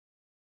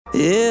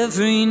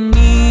Every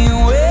knee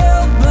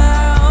will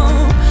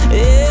bow,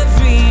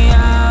 every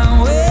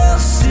eye will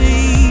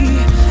see,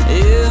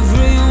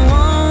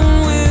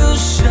 everyone will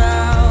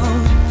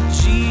shout,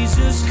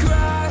 Jesus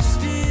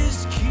Christ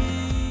is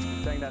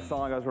King. Sang that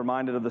song, I was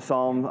reminded of the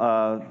psalm.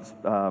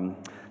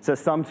 It says,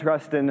 some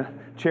trust in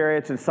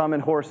chariots and some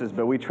in horses,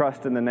 but we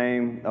trust in the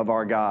name of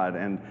our God.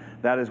 And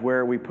that is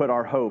where we put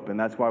our hope, and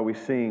that's why we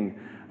sing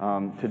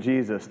to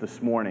Jesus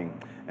this morning.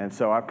 And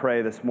so I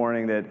pray this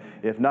morning that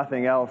if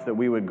nothing else, that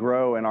we would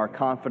grow in our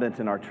confidence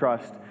and our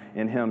trust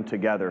in Him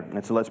together.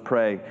 And so let's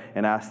pray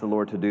and ask the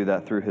Lord to do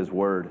that through His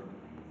Word.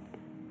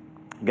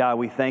 God,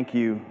 we thank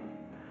You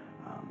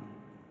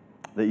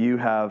that You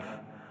have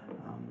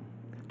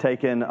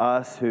taken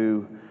us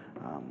who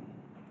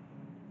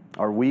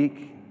are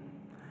weak,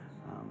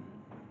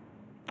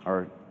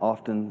 are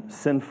often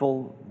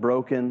sinful,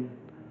 broken,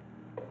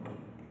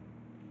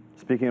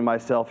 speaking of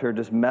myself here,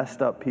 just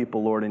messed up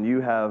people, Lord, and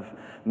You have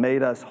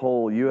made us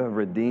whole. You have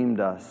redeemed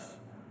us.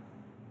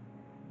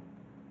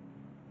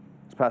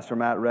 As Pastor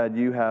Matt read,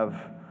 You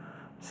have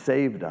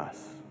saved us,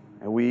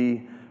 and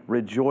we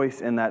rejoice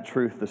in that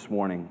truth this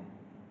morning.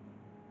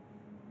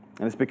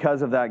 And it's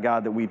because of that,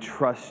 God, that we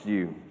trust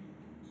You.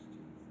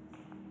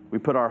 We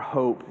put our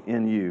hope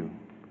in You.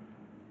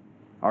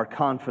 Our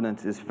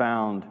confidence is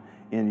found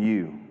in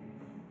You.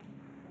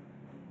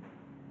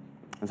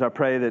 And so I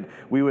pray that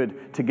we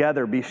would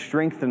together be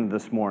strengthened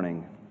this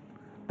morning,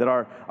 that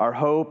our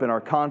hope and our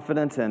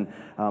confidence and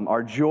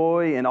our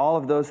joy and all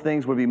of those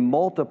things would be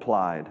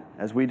multiplied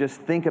as we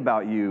just think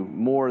about You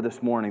more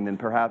this morning than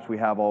perhaps we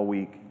have all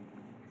week.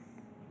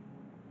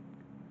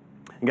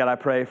 And God, I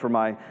pray for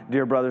my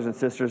dear brothers and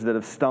sisters that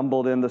have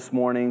stumbled in this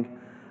morning,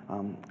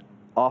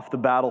 off the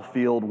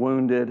battlefield,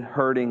 wounded,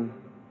 hurting,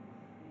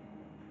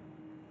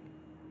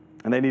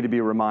 and they need to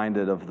be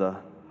reminded of the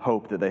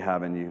hope that they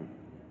have in You.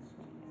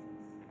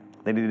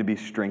 They need to be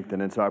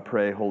strengthened. And so I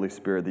pray, Holy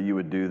Spirit, that You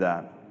would do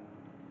that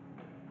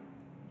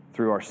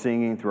through our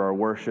singing, through our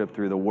worship,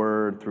 through the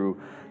Word,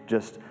 through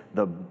just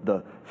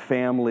the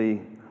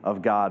family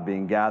of God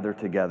being gathered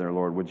together.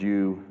 Lord, would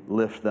You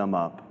lift them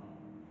up?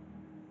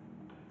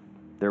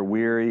 Their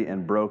weary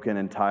and broken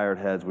and tired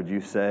heads, would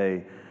You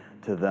say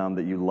to them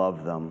that You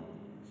love them,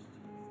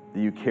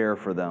 that You care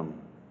for them?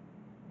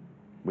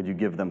 Would You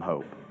give them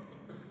hope?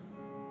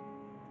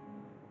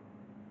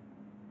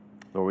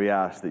 Lord, we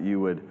ask that You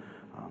would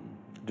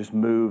just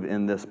move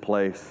in this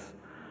place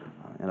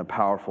in a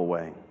powerful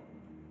way.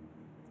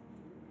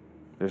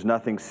 There's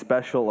nothing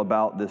special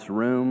about this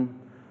room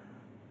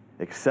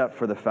except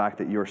for the fact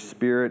that Your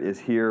Spirit is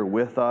here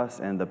with us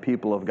and the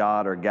people of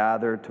God are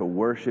gathered to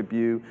worship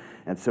You.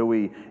 And so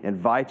we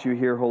invite You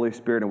here, Holy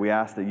Spirit, and we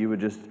ask that You would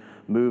just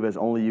move as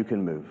only You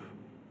can move.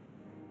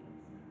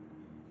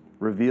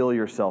 Reveal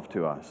Yourself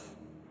to us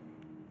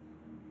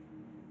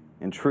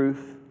in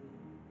truth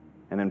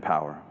and in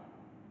power.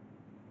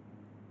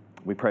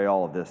 We pray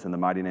all of this in the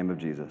mighty name of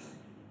Jesus.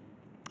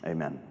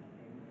 Amen.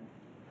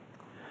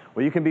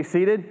 Well, you can be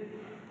seated.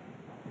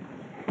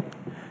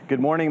 Good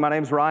morning. My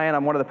name's Ryan.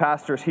 I'm one of the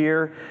pastors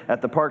here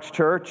at the Parks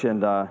Church,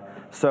 and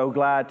so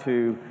glad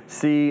to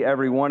see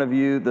every one of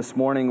you this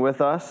morning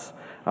with us.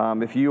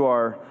 If you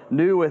are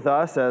new with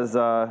us,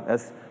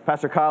 as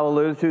Pastor Kyle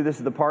alluded to, this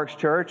is the Parks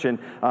Church, and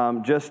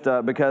just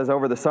because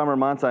over the summer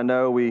months I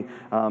know we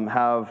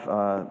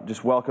have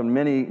just welcomed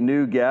many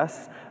new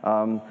guests.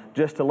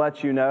 Just to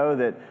let you know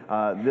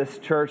that this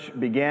church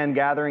began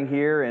gathering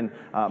here in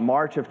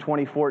March of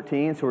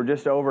 2014, so we're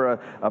just over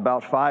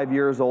about 5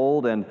 years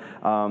old, and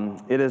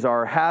it is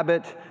our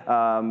habit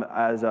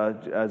as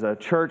a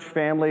church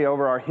family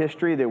over our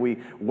history that we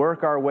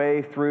work our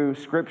way through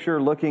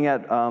Scripture, looking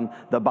at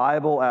the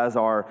Bible as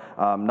our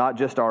not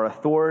just our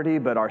authority,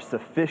 but our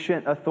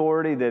sufficient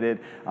authority, that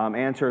it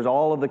answers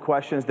all of the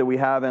questions that we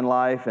have in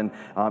life, and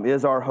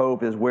is our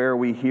hope, is where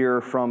we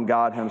hear from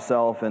God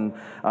Himself, and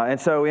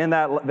so in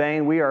that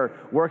vein, we are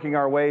working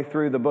our way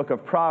through the book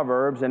of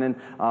Proverbs, and in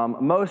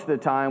most of the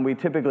time, we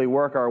typically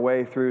work our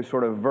way through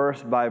sort of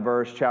verse by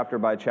verse, chapter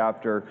by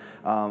chapter,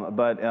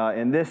 but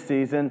in this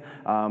season,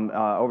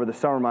 over the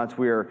summer months,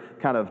 we are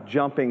kind of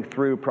jumping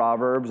through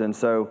Proverbs, and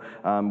so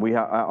we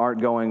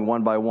aren't going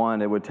one by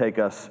one. It would take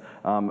us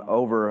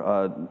over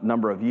a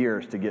number of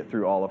years to get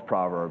through all of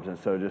Proverbs, and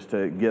so just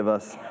to give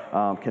us,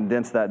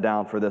 condense that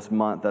down for this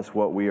month, that's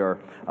what we are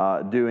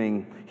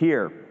doing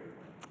here.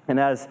 And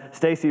as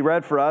Stacy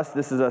read for us,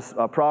 this is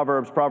a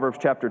Proverbs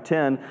chapter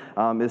 10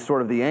 is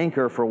sort of the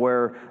anchor for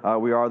where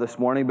we are this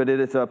morning, but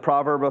it is a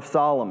proverb of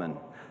Solomon.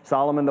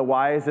 Solomon, the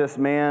wisest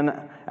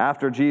man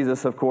after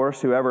Jesus, of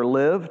course, who ever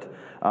lived,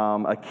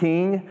 a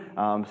king.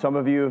 Some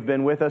of you have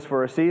been with us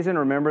for a season.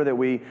 Remember that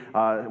we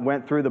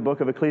went through the book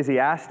of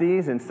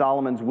Ecclesiastes and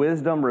Solomon's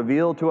wisdom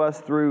revealed to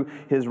us through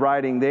his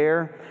writing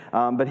there.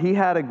 But he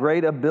had a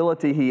great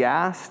ability. He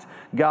asked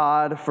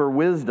God for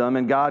wisdom,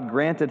 and God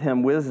granted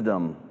him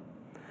wisdom.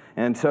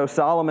 And so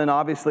Solomon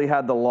obviously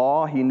had the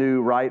law. He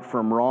knew right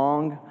from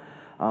wrong.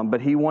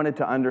 But he wanted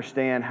to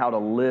understand how to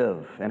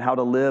live, and how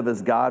to live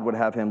as God would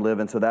have him live.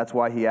 And so that's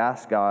why he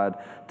asked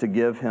God to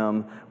give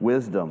him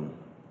wisdom.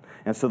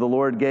 And so the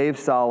Lord gave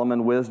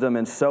Solomon wisdom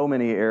in so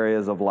many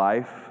areas of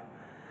life.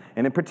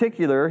 And in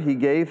particular, he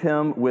gave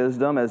him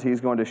wisdom, as he's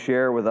going to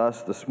share with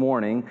us this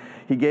morning.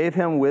 He gave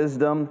him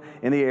wisdom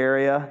in the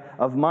area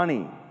of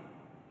money.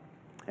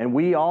 And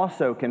we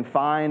also can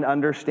find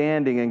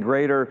understanding and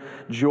greater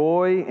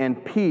joy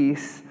and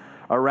peace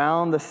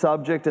around the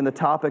subject and the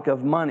topic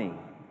of money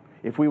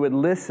if we would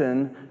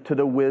listen to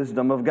the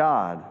wisdom of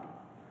God.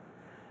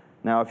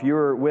 Now, if you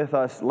were with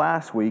us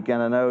last week,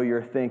 and I know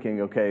you're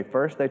thinking, okay,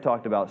 first they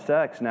talked about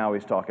sex, now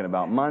he's talking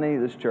about money.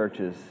 This church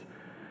is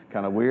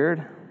kind of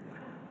weird.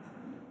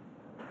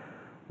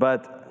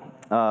 But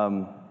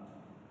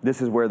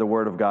this is where the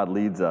Word of God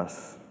leads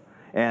us.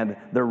 And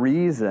the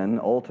reason,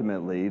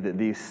 ultimately, that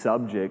these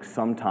subjects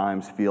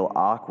sometimes feel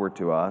awkward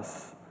to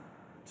us,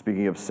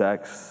 speaking of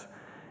sex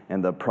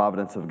and the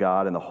providence of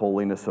God and the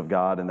holiness of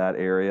God in that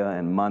area,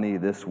 and money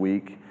this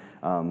week,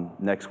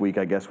 next week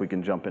I guess we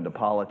can jump into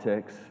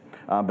politics.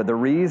 But the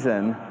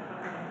reason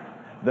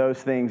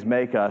those things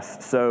make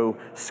us so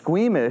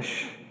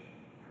squeamish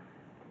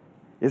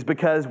is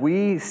because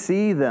we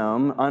see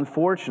them,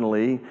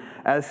 unfortunately,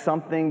 as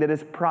something that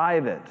is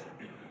private,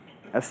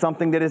 as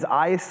something that is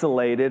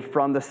isolated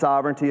from the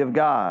sovereignty of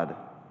God.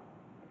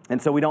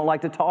 And so we don't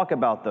like to talk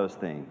about those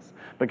things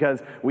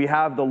because we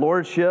have the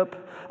lordship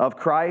of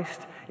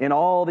Christ in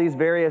all these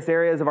various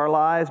areas of our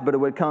lives, but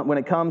when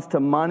it comes to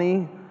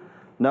money,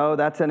 no,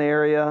 that's an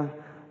area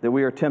that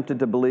we are tempted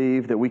to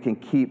believe that we can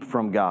keep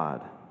from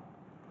God.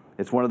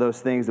 It's one of those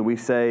things that we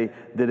say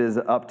that is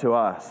up to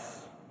us.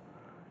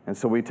 And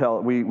so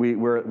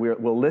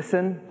we'll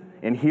listen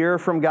and hear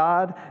from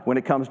God when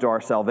it comes to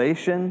our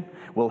salvation.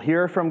 We'll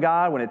hear from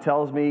God when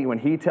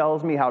He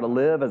tells me how to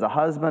live as a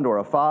husband or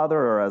a father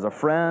or as a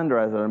friend or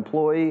as an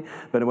employee.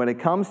 But when it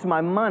comes to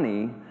my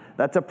money,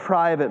 that's a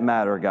private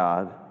matter,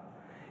 God.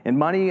 And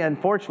money,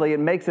 unfortunately, it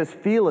makes us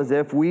feel as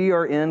if we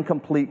are in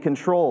complete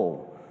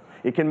control.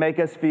 It can make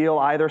us feel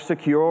either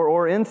secure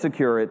or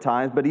insecure at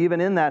times, but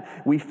even in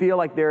that, we feel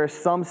like there is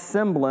some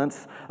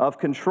semblance of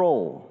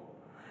control.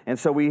 And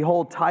so we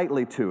hold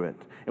tightly to it,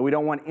 and we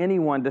don't want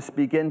anyone to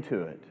speak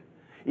into it.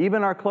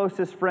 Even our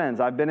closest friends.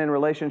 I've been in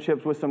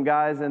relationships with some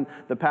guys in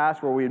the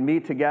past where we would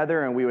meet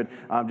together and we would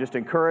just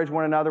encourage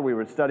one another. We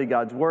would study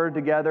God's Word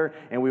together,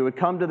 and we would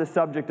come to the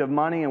subject of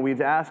money, and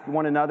we'd ask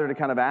one another to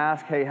kind of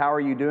ask, hey, how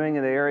are you doing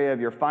in the area of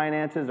your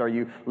finances? Are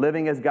you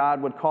living as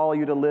God would call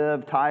you to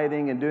live,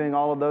 tithing and doing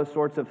all of those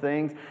sorts of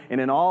things?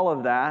 And in all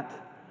of that,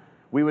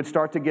 we would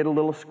start to get a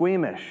little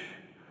squeamish.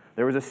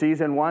 There was a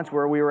season once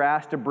where we were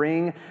asked to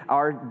bring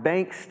our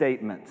bank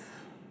statements.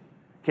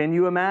 Can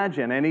you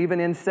imagine? And even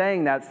in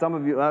saying that, some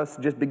of us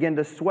just begin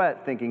to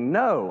sweat, thinking,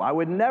 no, I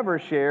would never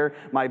share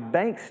my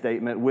bank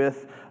statement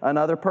with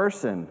another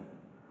person,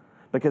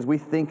 because we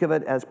think of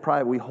it as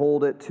private. We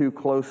hold it too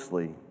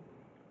closely.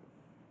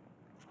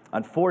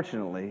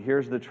 Unfortunately,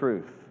 here's the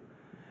truth.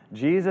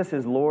 Jesus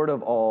is Lord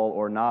of all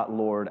or not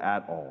Lord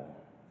at all.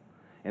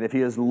 And if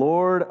He is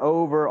Lord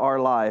over our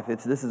life,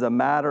 this is a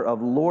matter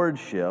of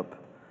lordship,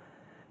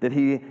 that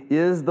He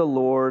is the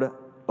Lord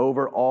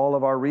over all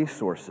of our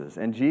resources.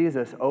 And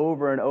Jesus,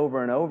 over and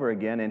over and over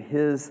again in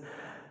His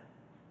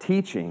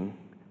teaching,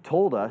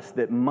 told us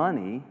that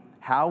money,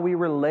 how we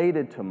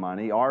related to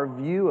money, our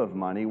view of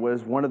money,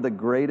 was one of the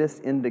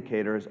greatest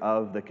indicators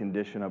of the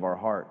condition of our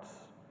hearts.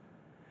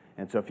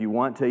 And so if you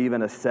want to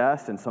even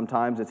assess, and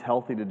sometimes it's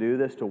healthy to do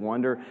this, to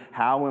wonder,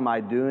 how am I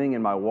doing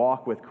in my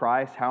walk with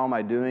Christ? How am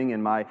I doing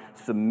in my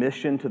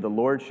submission to the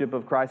Lordship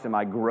of Christ? Am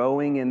I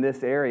growing in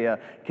this area?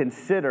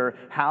 Consider,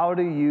 how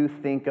do you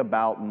think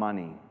about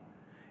money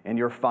and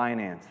your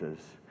finances?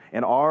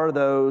 And are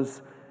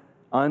those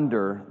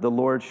under the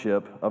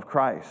Lordship of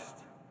Christ?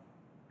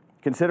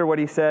 Consider what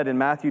He said in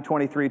Matthew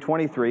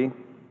 23:23.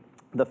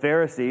 The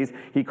Pharisees,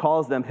 He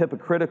calls them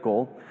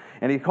hypocritical.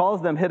 And He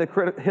calls them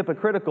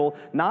hypocritical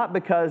not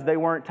because they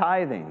weren't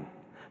tithing.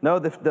 No,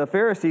 the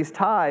Pharisees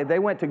tithe. They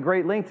went to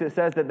great lengths. It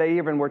says that they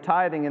even were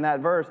tithing in that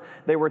verse.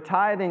 They were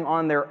tithing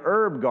on their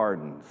herb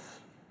gardens.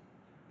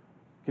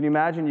 Can you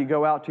imagine you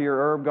go out to your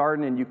herb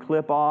garden and you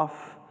clip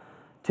off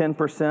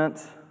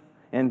 10%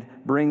 and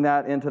bring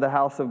that into the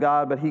house of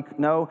God? But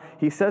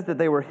He says that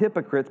they were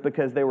hypocrites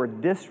because they were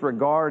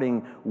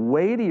disregarding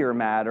weightier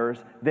matters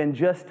than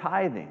just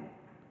tithing.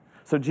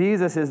 So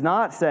Jesus is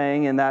not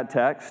saying in that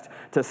text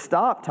to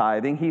stop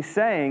tithing. He's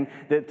saying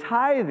that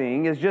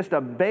tithing is just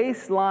a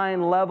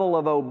baseline level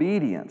of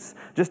obedience,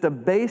 just a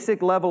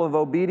basic level of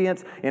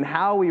obedience in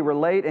how we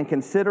relate and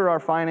consider our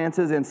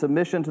finances in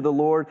submission to the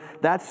Lord.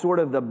 That's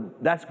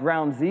that's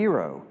ground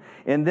zero.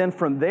 And then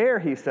from there,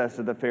 He says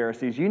to the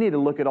Pharisees, you need to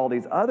look at all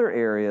these other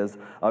areas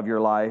of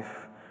your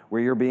life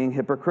where you're being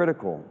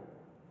hypocritical.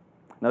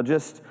 Now,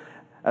 just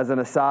as an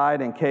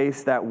aside, in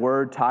case that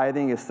word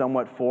tithing is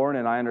somewhat foreign,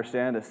 and I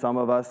understand that some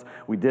of us,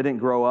 we didn't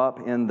grow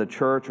up in the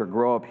church or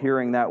grow up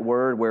hearing that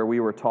word where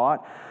we were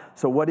taught.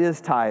 So what is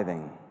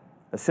tithing?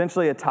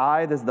 Essentially, a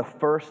tithe is the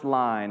first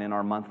line in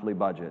our monthly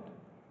budget.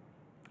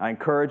 I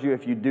encourage you,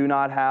 if you do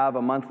not have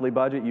a monthly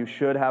budget, you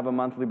should have a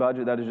monthly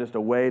budget. That is just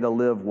a way to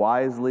live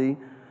wisely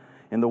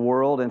in the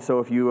world. And so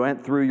if you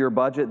went through your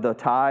budget, the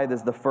tithe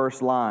is the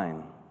first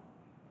line.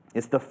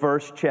 It's the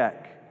first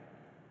check.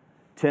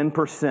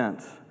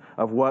 10%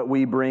 of what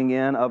we bring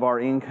in of our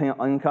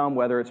income,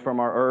 whether it's from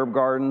our herb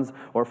gardens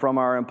or from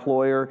our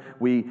employer,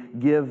 we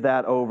give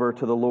that over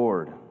to the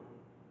Lord.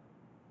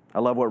 I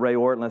love what Ray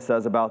Ortlund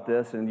says about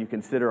this, and you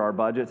consider our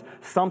budgets.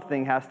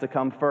 Something has to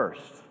come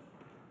first.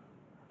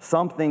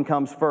 Something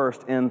comes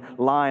first in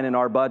line in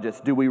our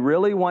budgets. Do we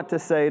really want to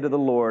say to the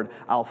Lord,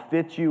 I'll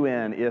fit you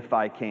in if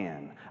I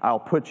can. I'll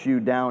put you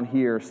down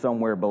here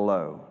somewhere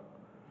below.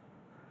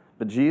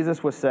 But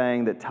Jesus was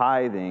saying that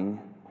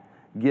tithing,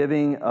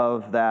 giving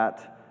of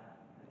that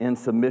in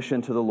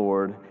submission to the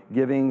Lord,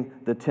 giving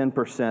the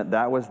 10%,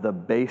 that was the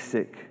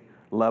basic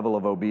level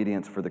of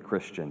obedience for the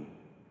Christian.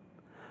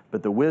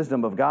 But the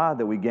wisdom of God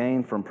that we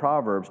gain from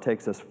Proverbs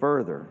takes us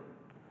further.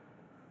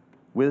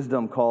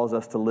 Wisdom calls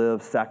us to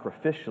live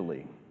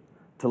sacrificially,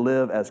 to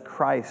live as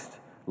Christ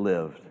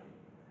lived.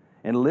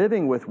 And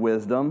living with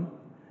wisdom,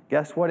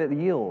 guess what it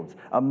yields?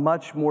 A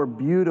much more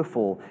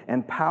beautiful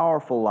and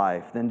powerful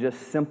life than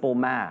just simple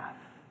math.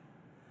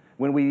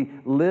 When we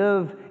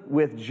live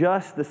with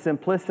just the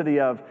simplicity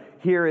of,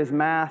 here is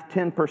math,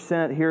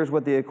 10%, here's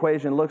what the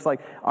equation looks like,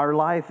 our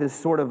life is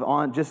sort of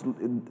on just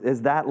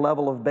as that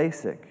level of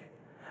basic.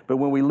 But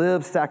when we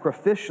live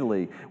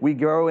sacrificially, we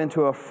grow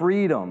into a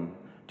freedom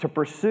to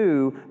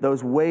pursue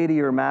those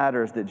weightier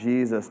matters that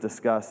Jesus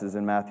discusses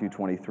in Matthew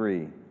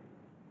 23.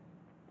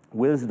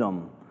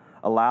 Wisdom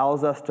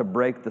allows us to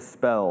break the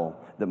spell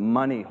that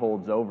money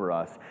holds over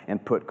us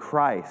and put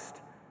Christ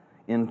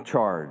in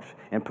charge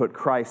and put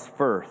Christ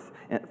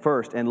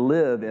first and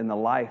live in the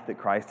life that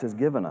Christ has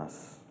given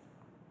us.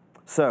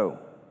 So,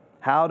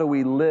 how do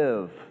we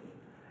live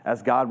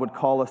as God would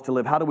call us to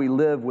live? How do we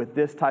live with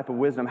this type of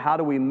wisdom? How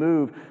do we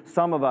move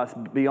some of us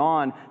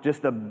beyond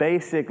just the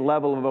basic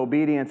level of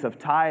obedience of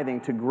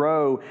tithing to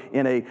grow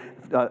in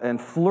and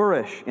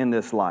flourish in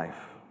this life?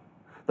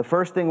 The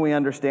first thing we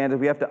understand is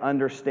we have to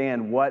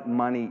understand what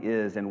money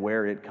is and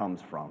where it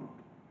comes from.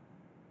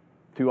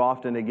 Too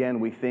often, again,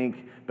 we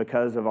think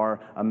because of our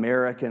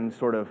American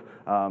sort of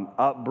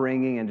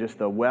upbringing and just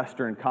the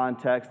Western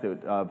context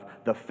of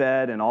the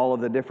Fed and all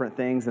of the different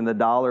things and the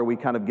dollar, we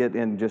kind of get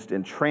just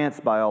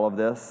entranced by all of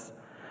this.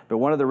 But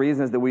one of the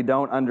reasons that we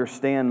don't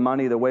understand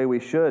money the way we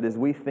should is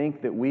we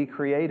think that we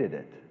created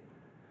it.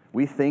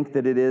 We think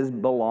that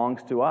it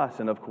belongs to us.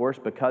 And of course,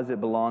 because it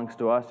belongs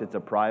to us, it's a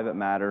private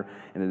matter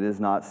and it is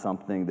not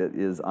something that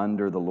is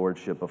under the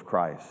lordship of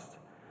Christ.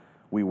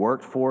 We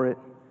worked for it.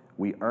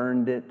 We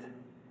earned it.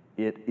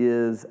 It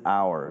is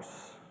ours,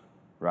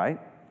 right?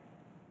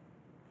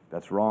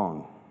 That's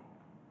wrong.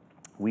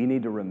 We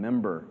need to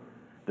remember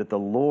that the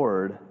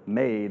Lord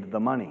made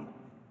the money.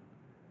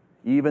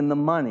 Even the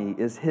money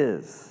is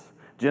His.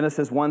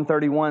 Genesis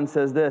 1:31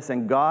 says this,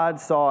 and God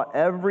saw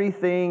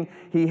everything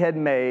He had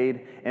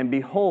made, and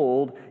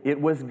behold, it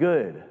was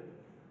good.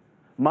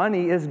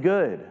 Money is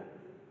good.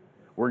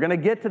 We're going to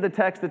get to the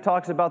text that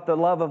talks about the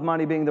love of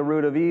money being the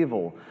root of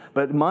evil.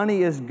 But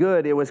money is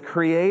good. It was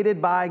created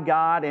by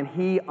God, and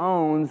He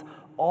owns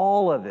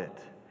all of it.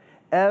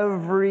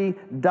 Every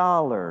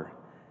dollar.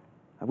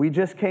 We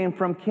just came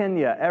from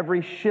Kenya.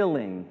 Every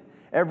shilling,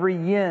 every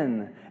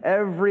yen,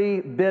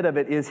 every bit of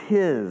it is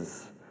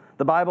His.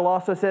 The Bible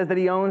also says that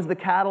He owns the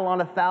cattle on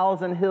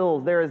 1,000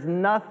 hills. There is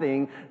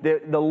nothing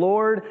that the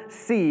Lord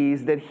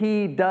sees that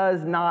He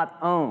does not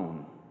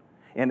own.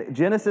 And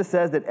Genesis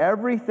says that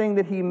everything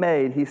that He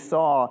made, He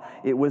saw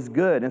it was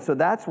good. And so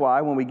that's why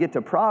when we get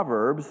to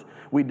Proverbs,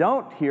 we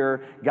don't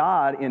hear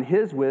God in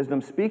His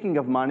wisdom speaking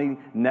of money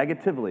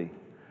negatively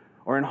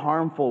or in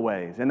harmful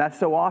ways. And that's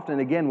so often,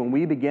 again, when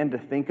we begin to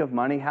think of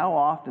money, how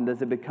often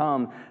does it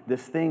become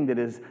this thing that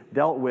is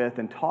dealt with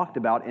and talked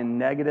about in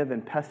negative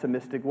and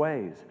pessimistic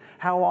ways?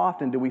 How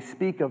often do we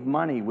speak of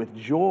money with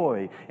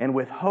joy and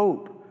with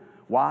hope?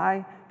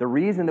 Why? The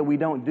reason that we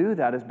don't do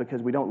that is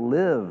because we don't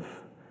live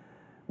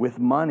with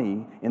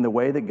money in the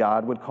way that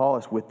God would call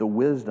us, with the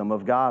wisdom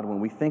of God when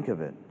we think of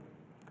it.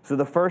 So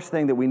the first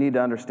thing that we need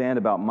to understand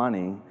about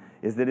money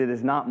is that it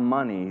is not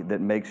money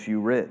that makes you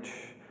rich.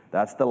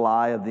 That's the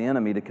lie of the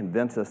enemy to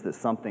convince us that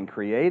something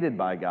created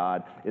by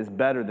God is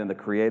better than the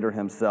Creator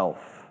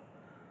Himself.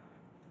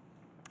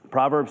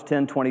 Proverbs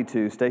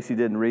 10:22, Stacy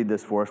didn't read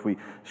this for us. We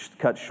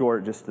cut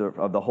short just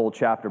of the whole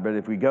chapter, but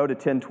if we go to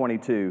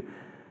 10:22,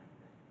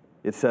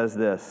 it says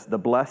this, the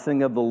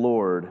blessing of the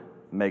Lord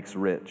makes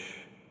rich,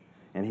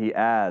 and He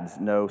adds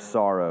no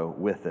sorrow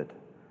with it.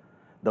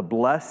 The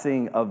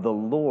blessing of the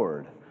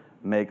Lord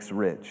makes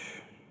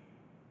rich.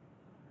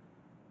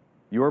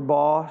 Your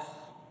boss,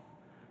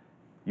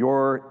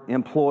 your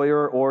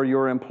employer or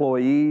your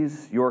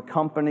employees, your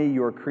company,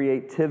 your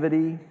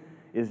creativity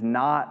is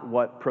not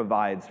what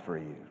provides for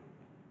you.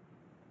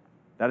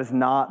 That is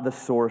not the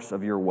source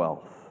of your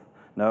wealth.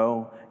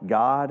 No,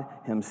 God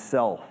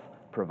Himself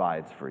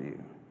provides for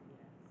you.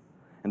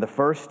 And the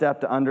first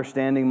step to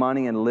understanding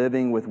money and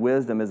living with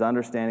wisdom is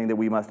understanding that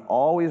we must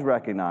always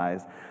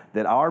recognize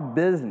that our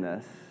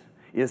business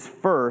is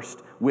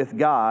first with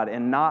God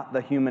and not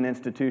the human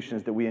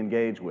institutions that we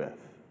engage with.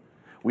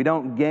 We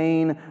don't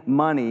gain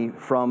money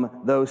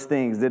from those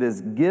things. It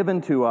is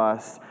given to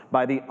us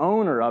by the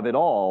owner of it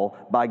all,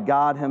 by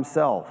God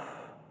himself.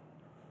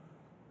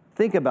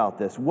 Think about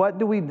this. What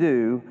do we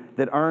do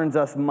that earns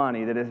us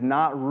money that is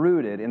not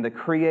rooted in the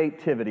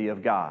creativity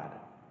of God?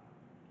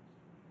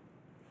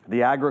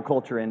 The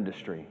agriculture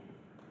industry.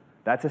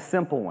 That's a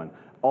simple one.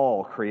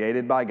 All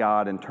created by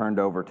God and turned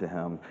over to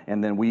him.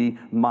 And then we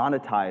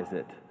monetize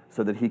it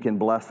so that he can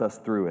bless us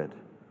through it.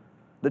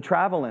 The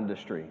travel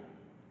industry.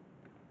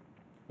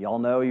 Y'all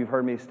know, you've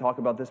heard me talk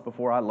about this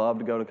before. I love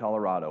to go to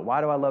Colorado.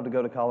 Why do I love to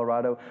go to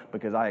Colorado?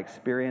 Because I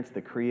experience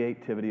the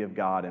creativity of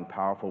God in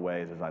powerful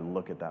ways as I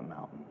look at that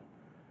mountain.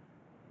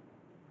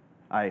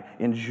 I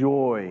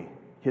enjoy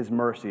his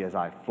mercy as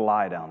I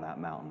fly down that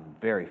mountain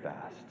very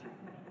fast.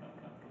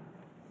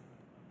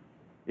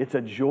 It's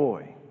a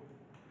joy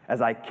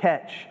as I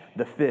catch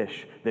the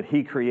fish that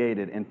he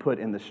created and put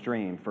in the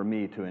stream for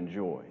me to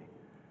enjoy.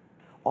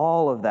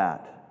 All of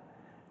that,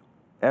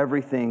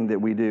 everything that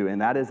we do,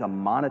 and that is a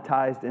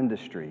monetized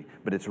industry,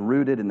 but it's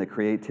rooted in the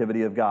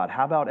creativity of God.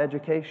 How about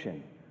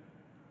education?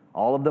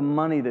 All of the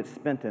money that's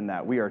spent in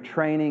that. We are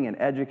training and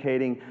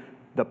educating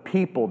the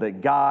people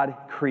that God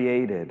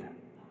created.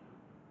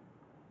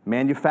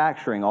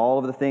 Manufacturing, all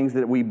of the things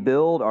that we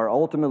build are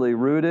ultimately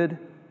rooted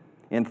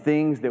in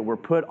things that were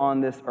put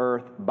on this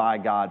earth by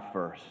God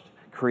first,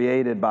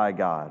 created by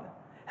God.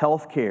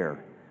 Healthcare,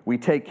 we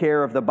take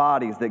care of the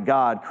bodies that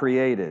God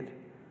created.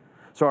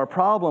 So our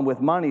problem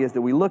with money is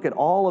that we look at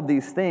all of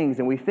these things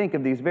and we think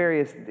of these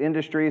various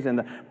industries and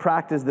the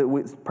practices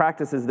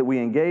that we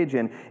engage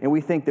in, and we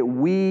think that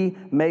we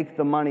make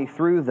the money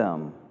through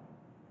them.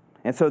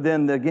 And so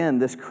then again,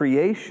 this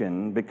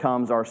creation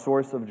becomes our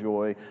source of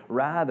joy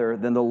rather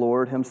than the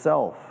Lord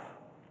himself.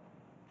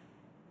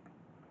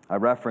 I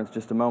referenced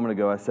just a moment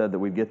ago, I said that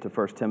we'd get to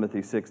 1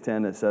 Timothy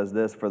 6:10. It says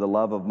this, "For the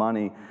love of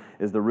money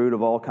is the root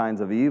of all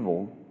kinds of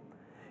evil.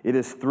 It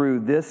is through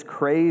this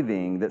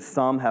craving that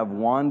some have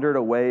wandered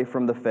away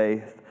from the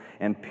faith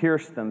and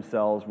pierced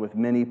themselves with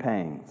many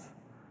pangs."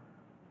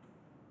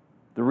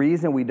 The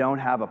reason we don't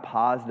have a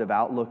positive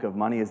outlook of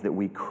money is that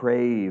we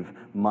crave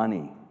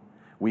money.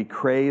 We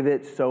crave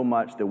it so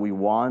much that we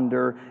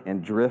wander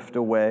and drift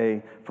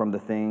away from the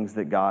things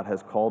that God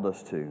has called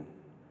us to.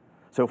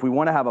 So if we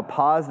want to have a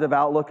positive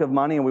outlook of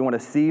money and we want to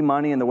see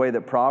money in the way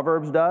that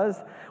Proverbs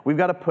does, we've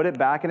got to put it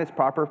back in its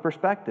proper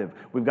perspective.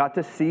 We've got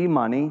to see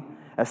money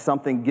as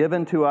something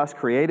given to us,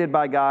 created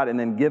by God, and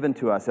then given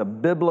to us, a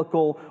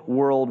biblical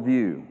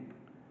worldview.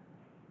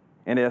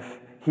 And if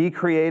he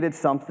created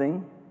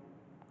something,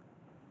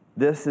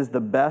 this is the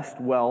best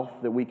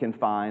wealth that we can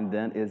find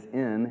then is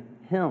in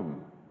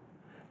him.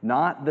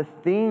 Not the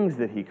things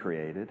that he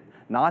created,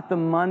 not the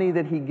money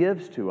that he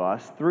gives to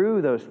us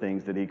through those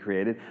things that he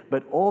created,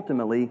 but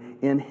ultimately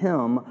in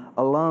him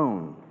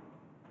alone.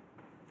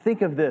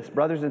 Think of this,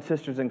 brothers and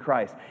sisters in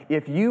Christ.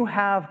 If you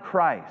have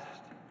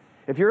Christ,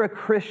 if you're a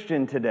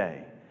Christian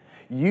today,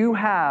 you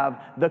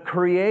have the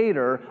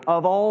creator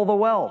of all the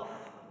wealth.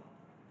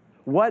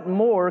 What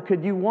more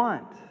could you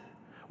want?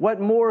 What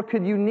more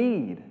could you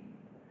need?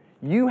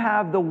 You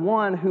have the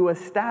one who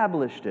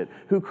established it,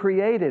 who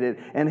created it,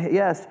 and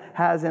yes,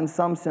 has in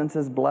some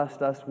senses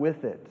blessed us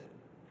with it.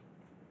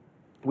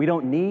 We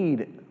don't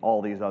need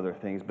all these other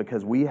things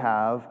because we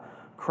have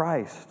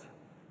Christ.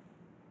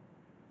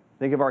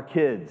 Think of our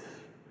kids.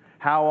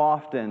 How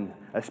often,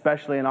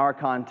 especially in our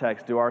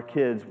context, do our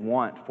kids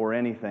want for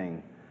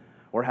anything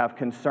or have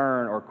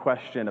concern or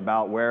question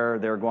about where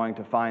they're going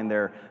to find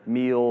their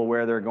meal,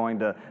 where they're going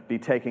to be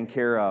taken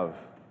care of?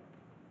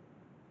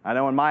 I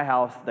know in my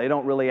house, they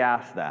don't really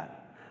ask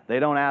that. They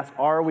don't ask,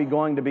 are we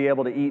going to be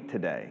able to eat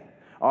today?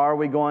 Are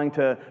we going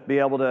to be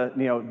able to,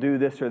 do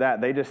this or that?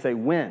 They just say,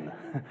 when?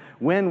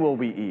 When will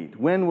we eat?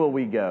 When will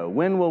we go?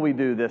 When will we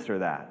do this or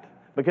that?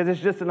 Because it's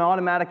just an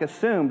automatic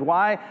assumed.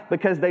 Why?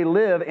 Because they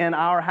live in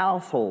our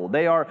household.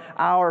 They are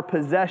our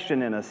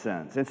possession in a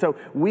sense. And so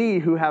we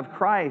who have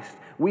Christ,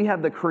 we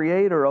have the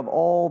creator of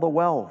all the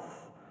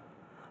wealth.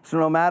 So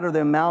no matter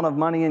the amount of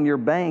money in your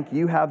bank,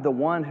 you have the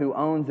one who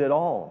owns it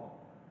all.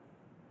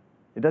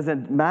 It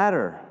doesn't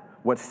matter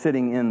what's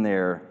sitting in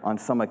there on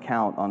some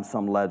account, on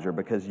some ledger,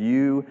 because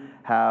you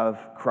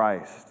have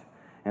Christ.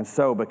 And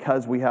so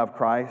because we have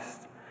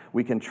Christ,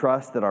 we can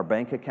trust that our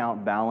bank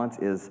account balance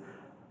is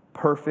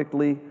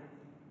perfectly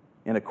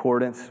in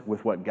accordance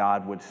with what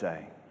God would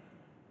say.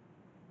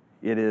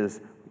 It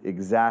is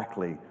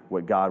exactly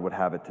what God would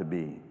have it to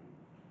be.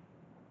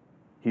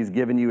 He's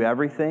given you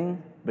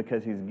everything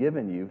because he's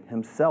given you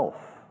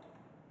himself.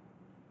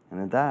 And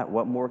in that,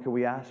 what more could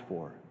we ask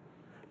for?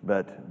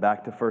 But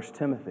back to 1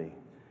 Timothy,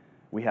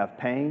 we have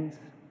pains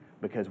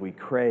because we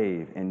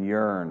crave and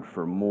yearn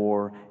for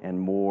more and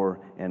more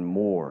and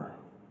more.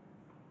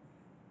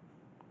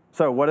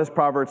 So what does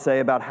Proverbs say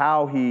about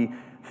how he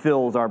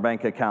fills our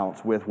bank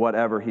accounts with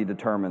whatever he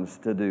determines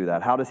to do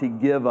that? How does he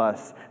give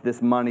us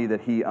this money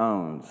that he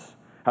owns?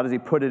 How does he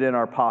put it in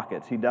our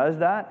pockets? He does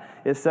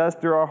that, it says,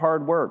 through our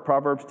hard work.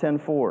 Proverbs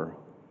 10:4.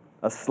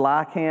 A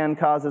slack hand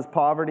causes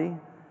poverty,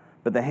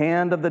 but the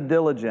hand of the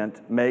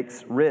diligent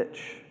makes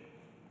rich.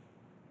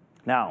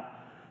 Now,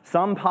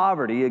 some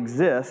poverty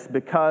exists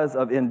because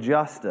of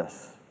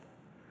injustice,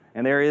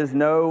 and there is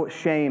no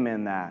shame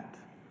in that.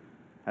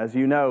 As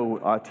you know,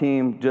 our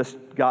team just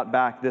got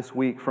back this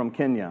week from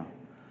Kenya,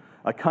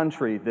 a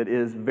country that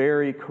is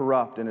very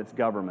corrupt in its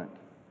government.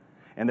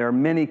 And there are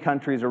many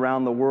countries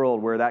around the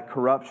world where that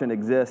corruption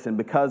exists, and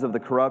because of the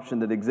corruption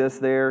that exists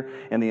there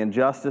and the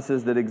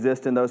injustices that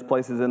exist in those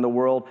places in the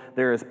world,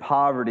 there is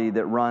poverty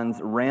that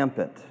runs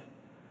rampant.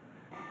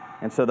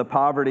 And so the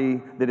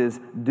poverty that is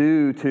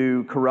due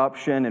to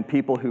corruption and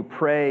people who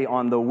prey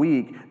on the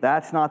weak,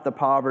 that's not the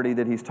poverty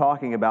that he's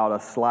talking about, a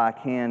slack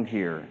hand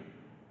here.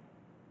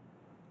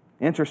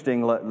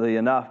 Interestingly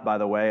enough, by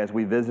the way, as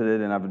we visited,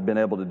 and I've been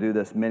able to do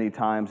this many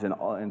times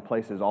in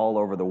places all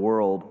over the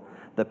world,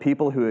 the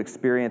people who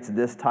experience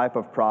this type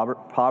of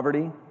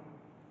poverty,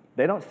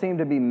 they don't seem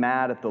to be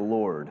mad at the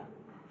Lord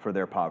for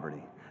their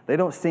poverty. They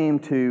don't seem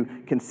to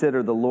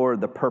consider the Lord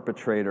the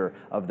perpetrator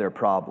of their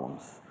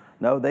problems.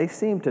 No, they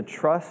seem to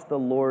trust the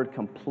Lord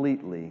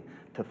completely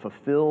to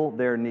fulfill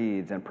their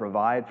needs and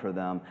provide for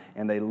them,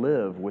 and they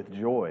live with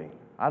joy.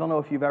 I don't know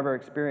if you've ever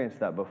experienced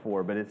that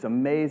before, but it's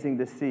amazing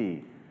to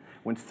see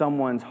when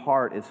someone's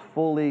heart is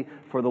fully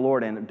for the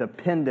Lord and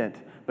dependent,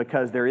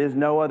 because there is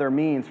no other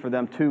means for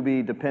them to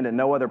be dependent,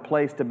 no other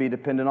place to be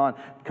dependent on,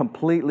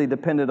 completely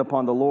dependent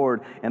upon the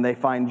Lord, and they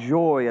find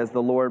joy as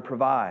the Lord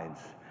provides.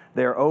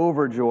 They're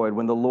overjoyed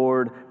when the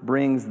Lord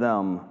brings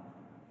them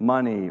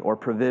money or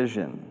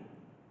provision.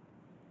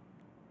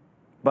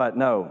 But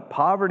no,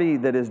 poverty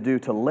that is due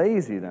to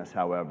laziness,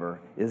 however,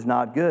 is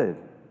not good.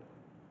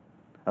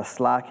 A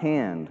slack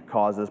hand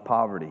causes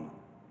poverty.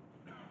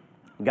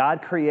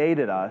 God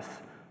created us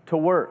to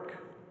work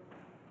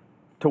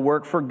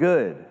for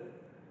good,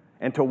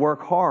 and to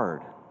work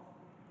hard.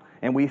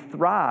 And we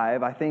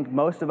thrive, I think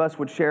most of us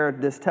would share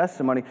this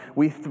testimony,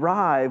 we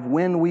thrive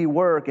when we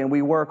work and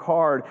we work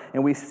hard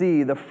and we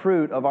see the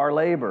fruit of our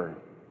labor.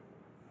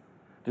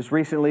 Just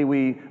recently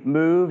we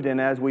moved, and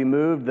as we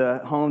moved,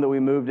 the home that we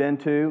moved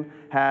into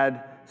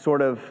had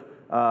sort of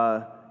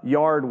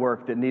yard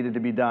work that needed to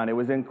be done. It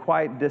was in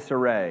quite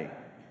disarray.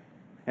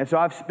 And so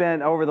I've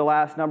spent over the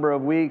last number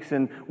of weeks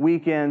and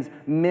weekends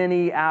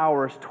many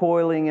hours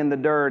toiling in the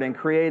dirt and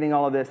creating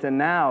all of this. And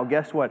now,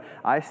 guess what?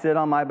 I sit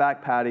on my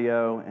back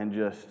patio and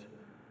just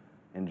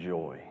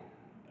enjoy.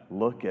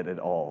 Look at it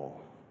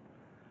all.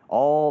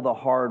 All the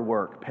hard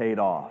work paid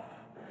off.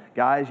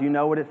 Guys, you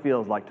know what it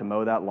feels like to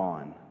mow that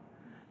lawn.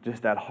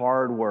 Just that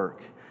hard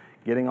work,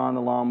 getting on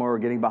the lawnmower,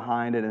 getting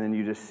behind it, and then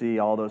you just see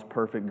all those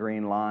perfect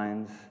green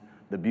lines,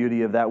 the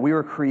beauty of that. We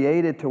were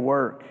created to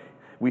work.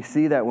 We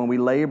see that when we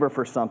labor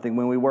for something,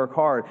 when we work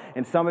hard.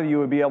 And some of you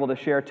would be able to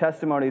share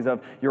testimonies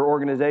of your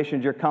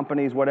organizations, your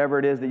companies, whatever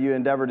it is that you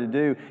endeavor to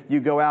do.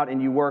 You go out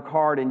and you work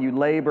hard and you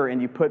labor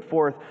and you put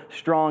forth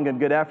strong and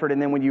good effort.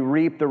 And then when you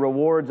reap the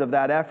rewards of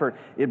that effort,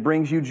 it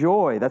brings you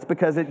joy. That's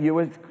because it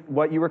was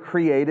what you were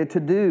created to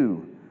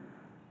do.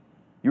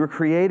 You were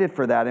created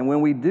for that. And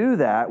when we do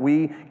that,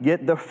 we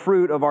get the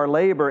fruit of our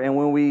labor. And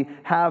when we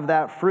have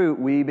that fruit,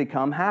 we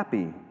become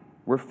happy.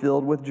 We're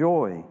filled with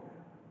joy.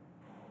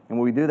 And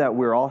when we do that,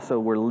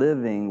 we're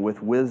living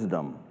with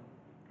wisdom.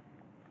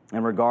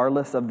 And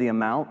regardless of the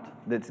amount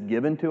that's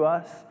given to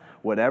us,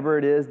 whatever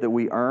it is that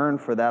we earn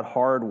for that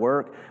hard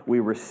work, we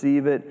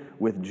receive it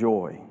with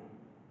joy.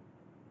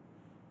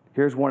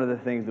 Here's one of the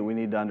things that we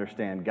need to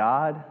understand.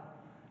 God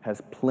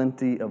has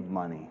plenty of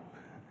money.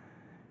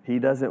 He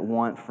doesn't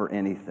want for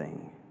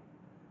anything.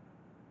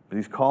 But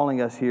He's calling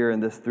us here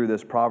through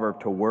this proverb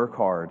to work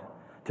hard,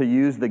 to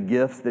use the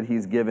gifts that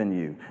He's given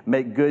you.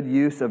 Make good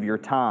use of your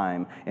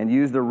time and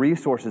use the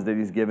resources that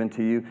He's given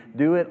to you.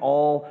 Do it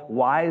all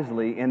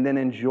wisely and then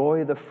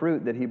enjoy the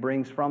fruit that He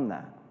brings from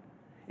that.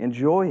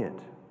 Enjoy it.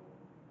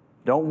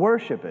 Don't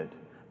worship it,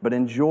 but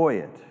enjoy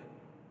it.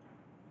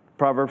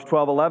 Proverbs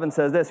 12:11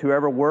 says this,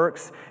 whoever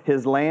works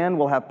his land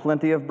will have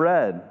plenty of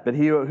bread, but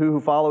he who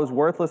follows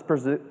worthless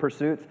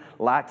pursuits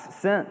lacks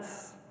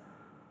sense.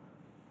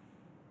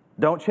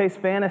 Don't chase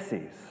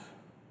fantasies.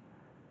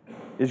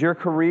 Is your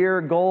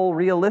career goal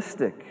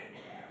realistic?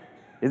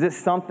 Is it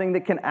something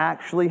that can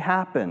actually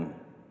happen?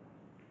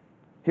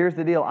 Here's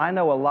the deal. I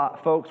know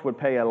folks would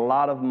pay a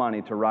lot of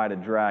money to ride a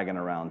dragon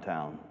around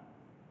town.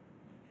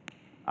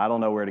 I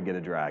don't know where to get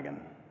a dragon.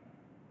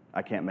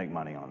 I can't make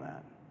money on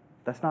that.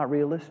 That's not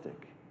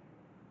realistic.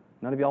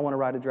 None of y'all want to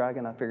ride a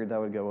dragon? I figured that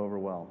would go over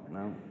well.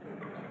 No?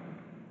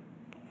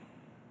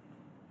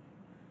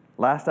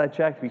 Last I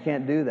checked, we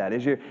can't do that.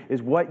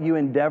 Is what you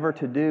endeavor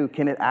to do,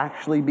 can it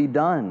actually be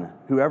done?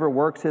 Whoever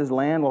works his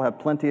land will have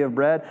plenty of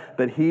bread,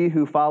 but he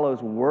who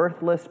follows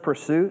worthless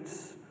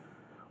pursuits,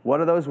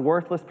 what are those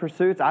worthless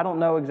pursuits? I don't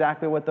know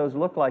exactly what those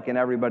look like in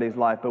everybody's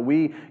life, but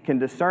we can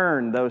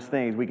discern those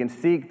things. We can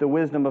seek the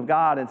wisdom of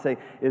God and say,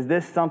 is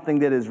this something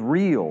that is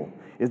real?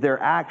 Is there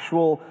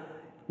actual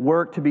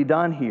work to be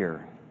done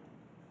here?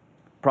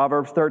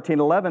 Proverbs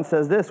 13:11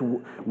 says this,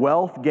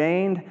 wealth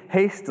gained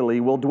hastily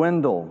will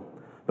dwindle,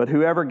 but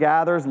whoever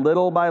gathers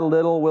little by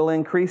little will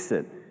increase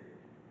it.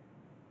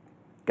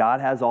 God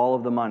has all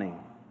of the money.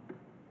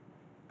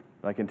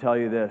 But I can tell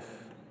you this,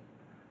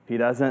 He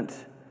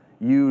doesn't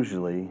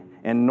usually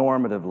and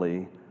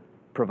normatively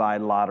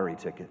provide lottery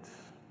tickets.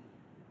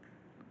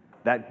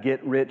 That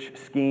get-rich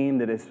scheme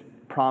that is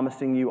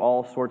promising you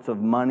all sorts of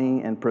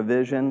money and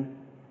provision,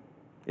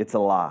 it's a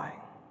lie.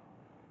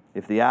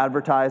 If the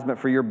advertisement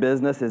for your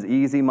business is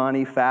easy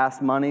money,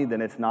 fast money,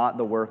 then it's not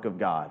the work of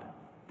God.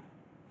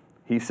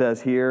 He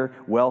says here,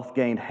 wealth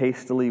gained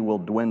hastily will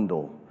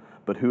dwindle,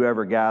 but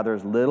whoever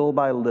gathers little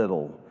by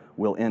little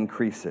will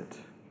increase it.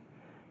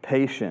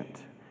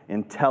 Patient,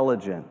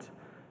 intelligent,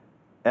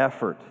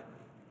 effort,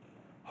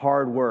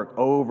 hard work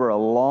over a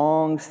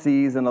long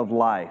season of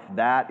life,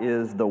 that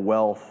is the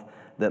wealth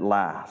that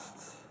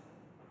lasts.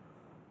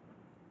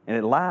 And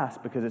it lasts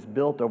because it's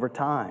built over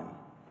time.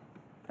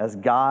 As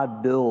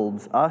God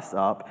builds us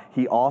up,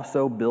 He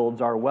also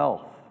builds our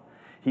wealth.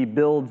 He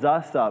builds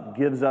us up,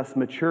 gives us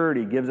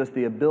maturity, gives us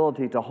the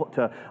ability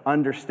to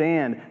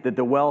understand that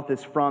the wealth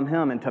is from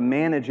Him and to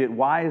manage it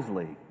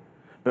wisely.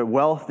 But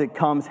wealth that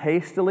comes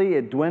hastily,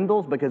 it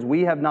dwindles because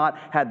we have not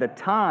had the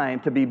time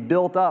to be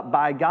built up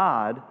by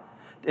God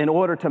in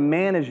order to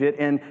manage it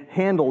and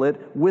handle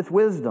it with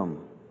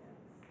wisdom.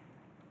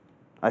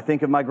 I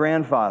think of my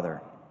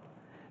grandfather.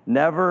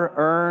 Never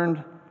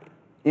earned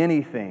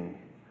anything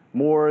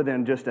more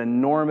than just a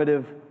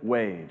normative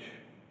wage.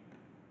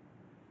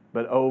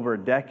 But over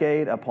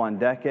decade upon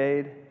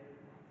decade,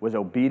 was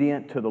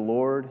obedient to the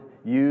Lord,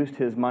 used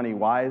his money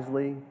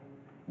wisely,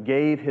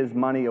 gave his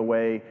money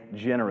away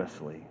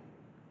generously,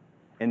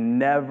 and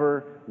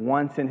never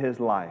once in his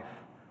life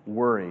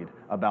worried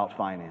about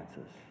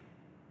finances.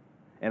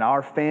 And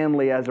our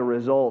family, as a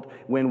result,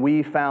 when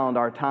we found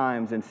our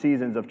times and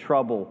seasons of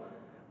trouble,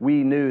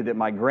 we knew that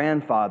my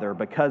grandfather,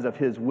 because of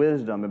his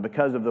wisdom and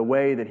because of the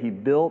way that he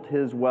built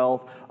his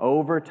wealth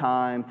over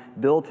time,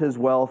 built his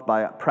wealth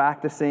by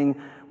practicing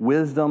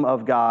wisdom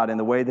of God and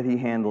the way that he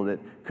handled it,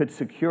 could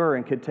secure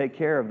and could take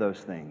care of those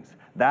things.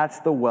 That's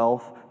the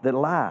wealth that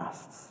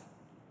lasts.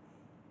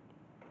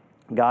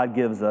 God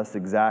gives us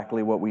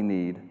exactly what we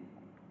need,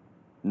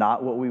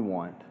 not what we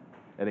want,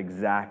 at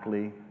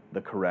exactly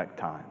the correct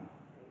time.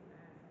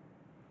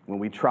 When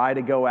we try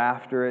to go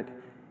after it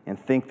and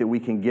think that we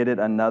can get it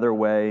another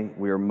way,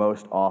 we are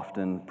most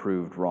often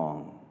proved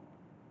wrong.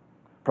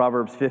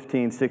 Proverbs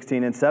 15,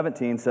 16, and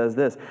 17 says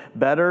this: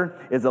 better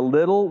is a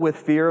little with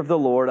fear of the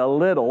Lord, a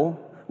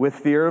little with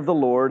fear of the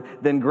Lord,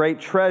 than great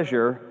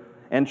treasure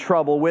and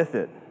trouble with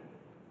it.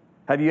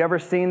 Have you ever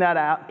seen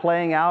that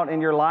playing out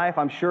in your life?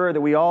 I'm sure that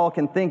we all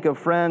can think of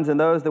friends and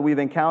those that we've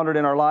encountered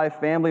in our life,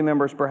 family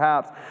members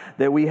perhaps,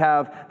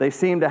 that they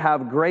seem to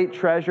have great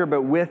treasure,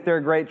 but with their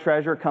great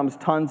treasure comes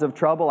tons of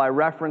trouble. I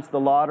referenced the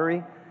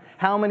lottery.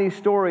 How many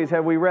stories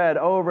have we read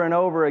over and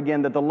over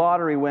again that the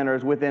lottery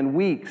winners, within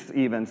weeks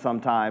even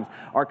sometimes,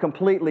 are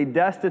completely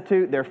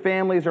destitute, their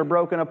families are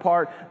broken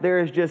apart, there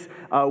is just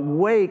a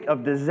wake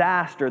of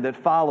disaster that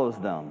follows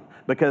them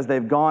because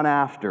they've gone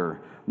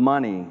after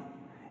money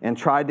and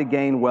tried to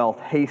gain wealth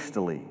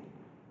hastily.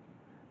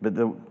 But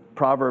the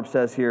proverb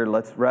says here,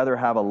 let's rather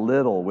have a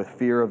little with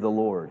fear of the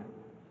Lord.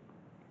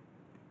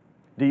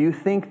 Do you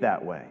think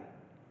that way?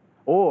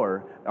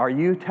 Or are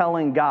you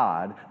telling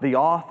God, the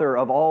author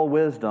of all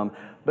wisdom,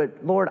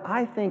 but Lord,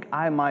 I think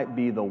I might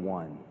be the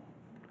one.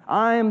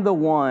 I'm the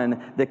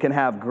one that can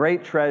have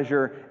great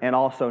treasure and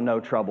also no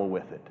trouble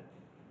with it.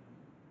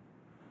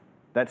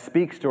 That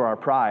speaks to our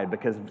pride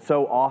because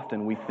so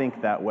often we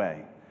think that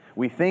way.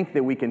 We think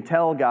that we can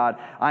tell God,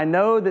 I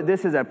know that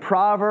this is a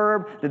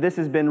proverb, that this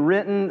has been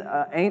written,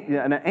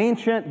 an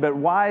ancient but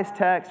wise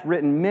text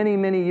written many,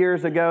 many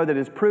years ago that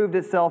has proved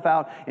itself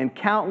out in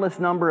countless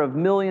number of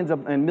millions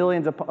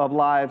of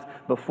lives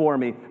before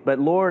me. But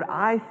Lord,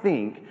 I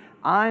think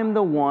I'm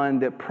the one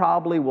that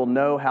probably will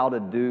know how to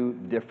do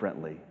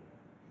differently.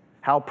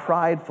 How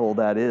prideful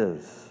that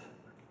is.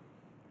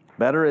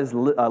 Better is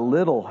a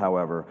little,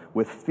 however,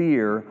 with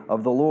fear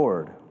of the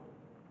Lord.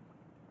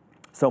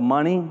 So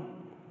money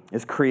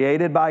is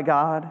created by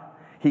God.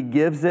 He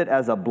gives it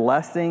as a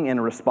blessing in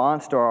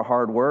response to our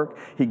hard work.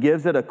 He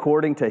gives it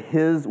according to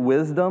His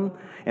wisdom.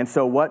 And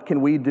so what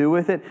can we do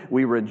with it?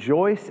 We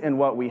rejoice in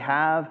what we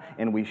have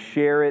and we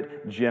share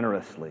it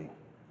generously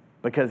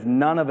because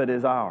none of it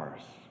is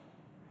ours.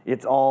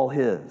 It's all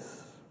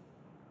His.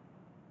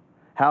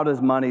 How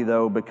does money,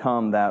 though,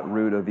 become that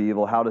root of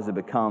evil? How does it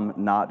become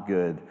not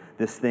good?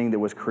 This thing that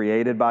was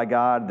created by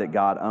God, that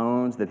God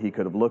owns, that He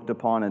could have looked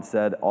upon and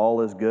said, all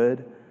is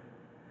good.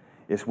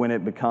 It's when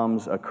it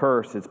becomes a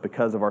curse, it's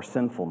because of our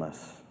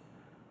sinfulness.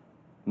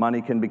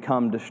 Money can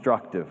become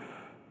destructive.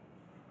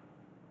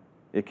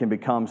 It can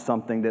become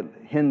something that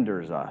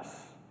hinders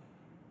us.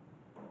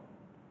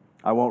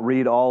 I won't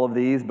read all of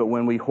these, but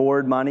when we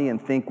hoard money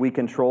and think we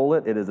control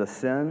it, it is a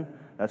sin.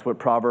 That's what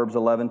Proverbs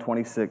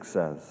 11:26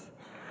 says.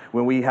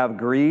 When we have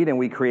greed and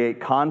we create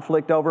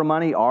conflict over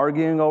money,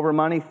 arguing over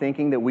money,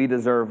 thinking that we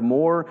deserve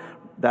more,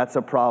 that's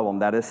a problem.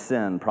 That is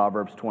sin,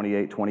 Proverbs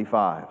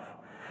 28:25.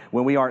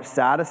 When we aren't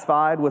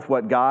satisfied with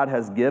what God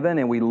has given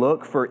and we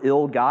look for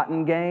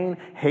ill-gotten gain,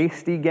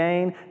 hasty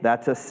gain,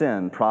 that's a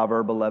sin,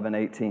 Proverb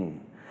 11:18.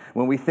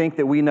 When we think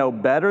that we know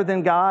better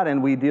than God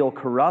and we deal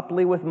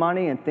corruptly with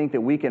money and think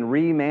that we can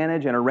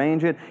remanage and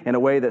arrange it in a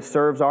way that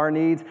serves our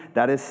needs,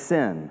 that is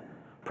sin.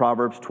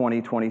 Proverbs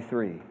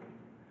 20:23.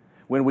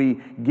 When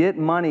we get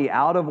money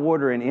out of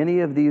order in any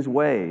of these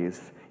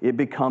ways, it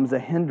becomes a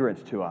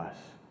hindrance to us.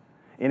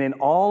 And in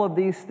all of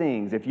these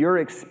things, if you're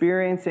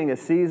experiencing a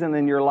season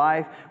in your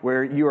life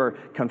where you are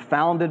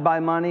confounded by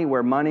money,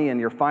 where money and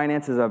your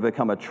finances have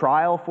become a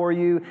trial for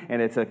you,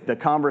 and the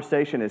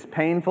conversation is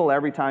painful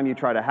every time you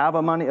try to have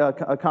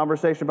a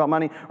conversation about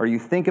money, or you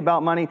think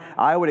about money,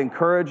 I would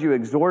encourage you,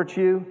 exhort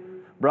you,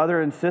 brother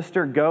and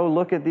sister, go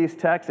look at these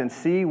texts and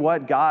see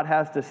what God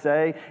has to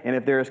say. And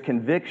if there is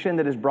conviction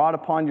that is brought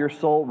upon your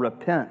soul,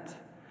 repent.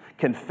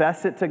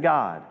 Confess it to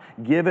God.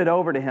 Give it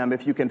over to Him.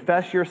 If you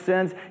confess your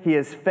sins, He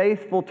is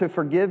faithful to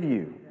forgive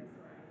you.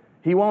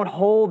 He won't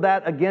hold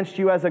that against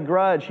you as a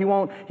grudge.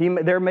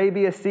 There may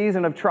be a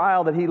season of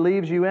trial that He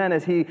leaves you in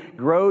as He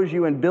grows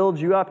you and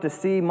builds you up to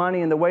see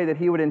money in the way that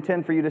He would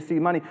intend for you to see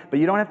money. But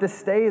you don't have to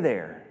stay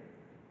there.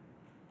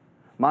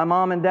 My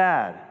mom and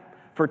dad,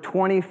 for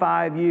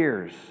 25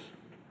 years,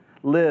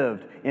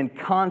 lived in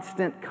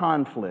constant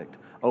conflict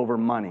over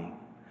money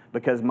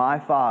because my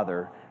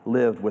father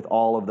lived with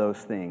all of those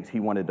things. He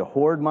wanted to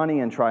hoard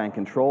money and try and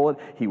control it.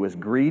 He was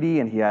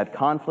greedy and he had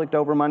conflict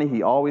over money.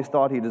 He always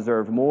thought he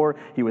deserved more.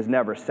 He was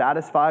never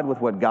satisfied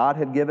with what God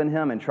had given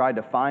him and tried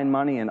to find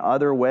money in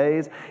other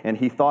ways. And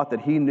he thought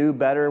that he knew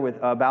better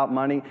about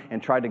money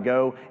and tried to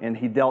go, and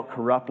he dealt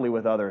corruptly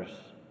with others.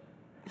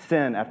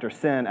 Sin after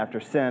sin after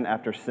sin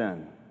after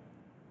sin.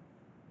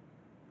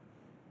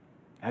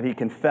 Had he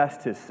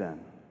confessed his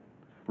sin,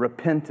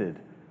 repented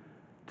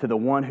to the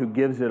one who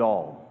gives it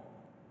all,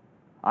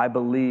 I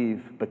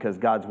believe, because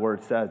God's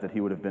word says, that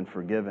he would have been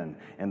forgiven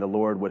and the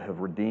Lord would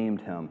have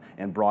redeemed him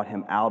and brought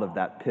him out of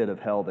that pit of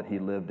hell that he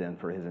lived in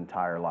for his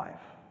entire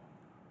life.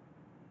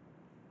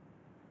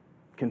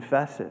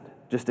 Confess it.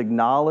 Just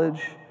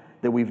acknowledge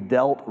that we've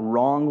dealt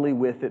wrongly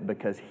with it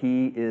because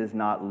he is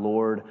not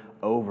Lord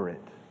over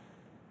it.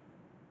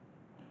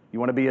 You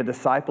want to be a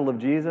disciple of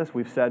Jesus?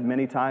 We've said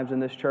many times in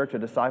this church, a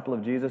disciple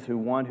of Jesus,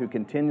 one who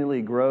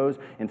continually grows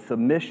in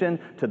submission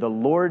to the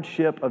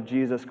lordship of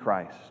Jesus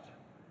Christ.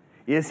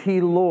 Is he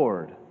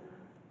Lord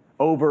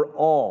over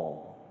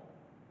all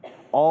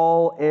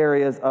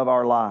areas of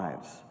our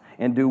lives?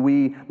 And do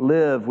we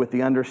live with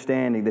the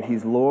understanding that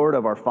he's Lord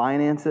of our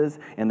finances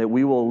and that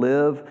we will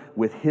live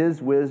with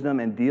his wisdom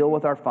and deal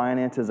with our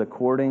finances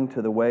according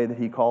to the way that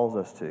he calls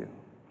us to?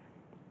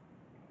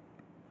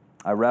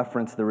 I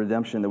referenced the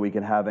redemption that we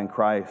can have in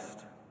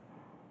Christ.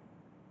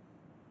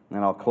 And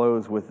I'll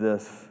close with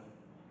this,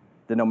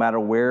 that no matter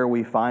where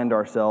we find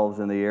ourselves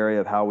in the area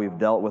of how we've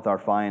dealt with our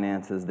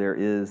finances, there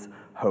is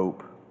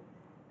hope.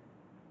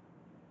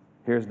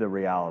 Here's the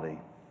reality.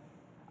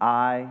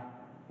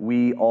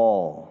 We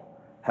all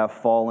have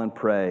fallen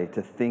prey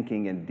to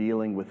thinking and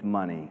dealing with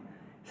money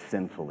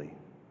sinfully.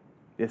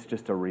 It's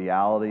just a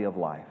reality of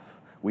life.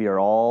 We are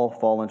all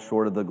fallen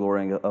short of the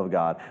glory of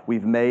God.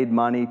 We've made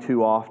money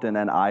too often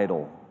an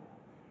idol.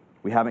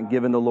 We haven't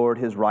given the Lord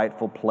his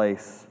rightful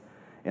place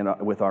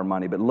with our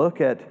money. But look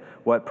at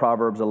what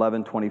Proverbs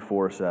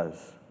 11:24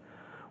 says.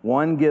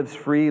 One gives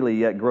freely,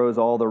 yet grows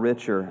all the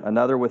richer.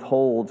 Another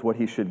withholds what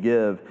he should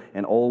give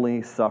and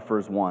only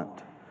suffers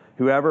want.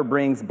 Whoever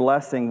brings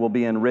blessing will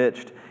be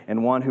enriched,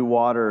 and one who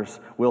waters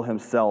will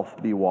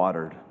himself be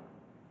watered.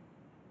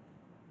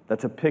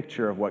 That's a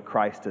picture of what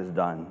Christ has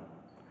done.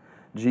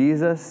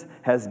 Jesus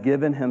has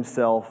given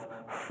himself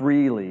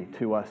freely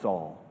to us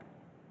all.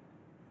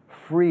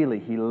 Freely.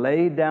 He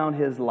laid down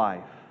his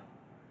life.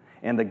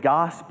 And the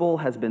gospel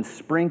has been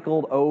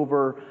sprinkled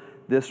over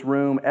this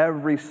room.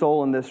 Every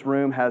soul in this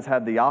room has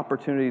had the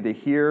opportunity to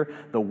hear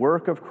the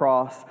work of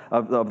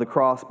the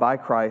cross by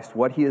Christ,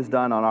 what he has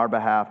done on our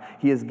behalf.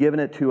 He has given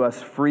it to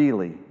us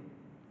freely.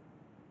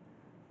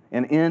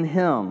 And in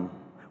him,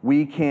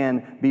 we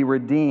can be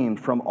redeemed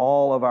from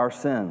all of our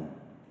sin.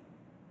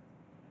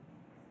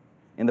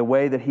 In the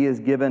way that he has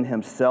given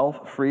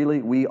himself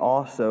freely, we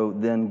also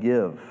then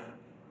give.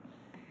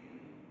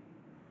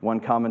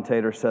 One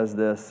commentator says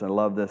this, and I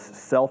love this: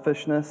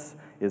 selfishness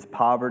is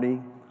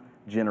poverty,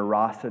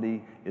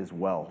 generosity is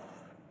wealth.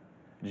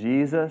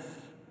 Jesus,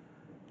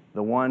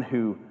 the one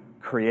who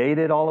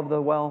created all of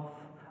the wealth,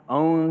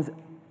 owns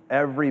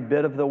every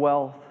bit of the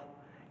wealth,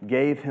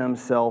 gave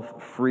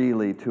himself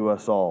freely to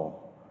us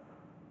all.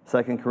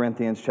 2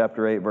 Corinthians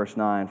chapter 8, verse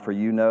 9, for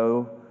you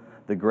know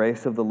the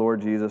grace of the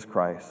Lord Jesus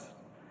Christ,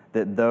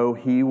 that though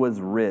he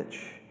was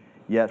rich,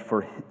 yet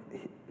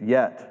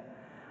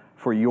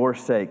for your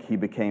sake he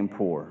became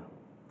poor,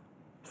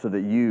 so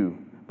that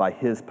you, by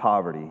his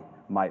poverty,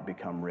 might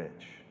become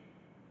rich.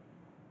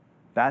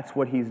 That's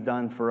what he's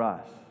done for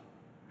us.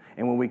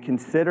 And when we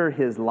consider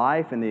his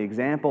life and the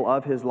example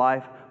of his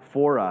life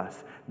for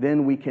us,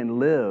 then we can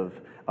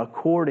live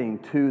according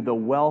to the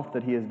wealth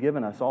that he has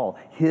given us all,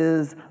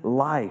 his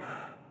life.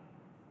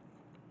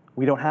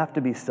 We don't have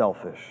to be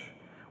selfish.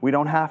 We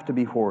don't have to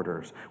be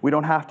hoarders. We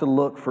don't have to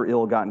look for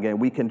ill-gotten gain.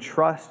 We can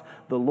trust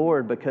the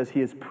Lord because He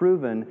has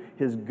proven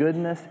His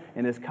goodness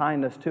and His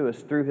kindness to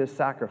us through His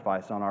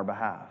sacrifice on our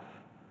behalf.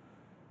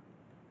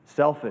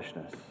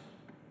 Selfishness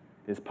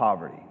is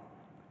poverty.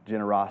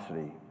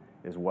 Generosity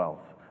is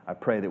wealth. I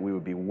pray that we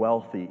would be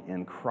wealthy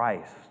in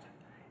Christ,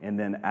 and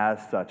then as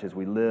such, as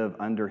we live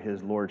under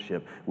His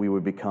lordship, we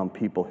would become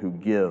people who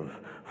give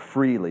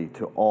freely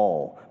to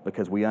all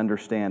because we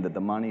understand that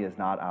the money is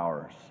not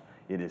ours,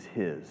 it is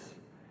His.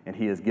 And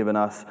He has given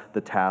us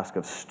the task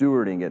of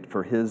stewarding it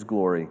for His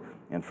glory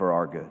and for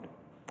our good.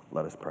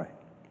 Let us pray.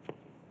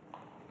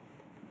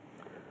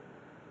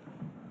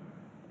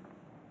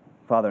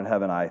 Father in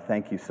heaven, I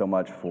thank You so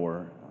much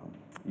for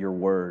Your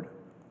word.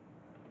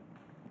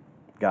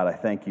 God, I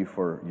thank You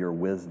for Your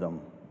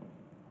wisdom.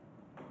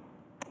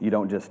 You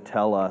don't just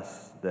tell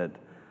us that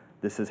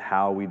this is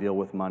how we deal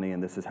with money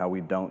and this is how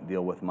we don't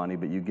deal with money,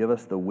 but You give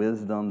us the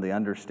wisdom, the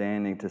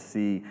understanding to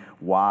see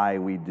why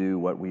we do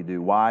what we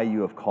do, why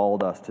You have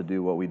called us to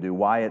do what we do,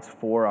 why it's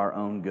for our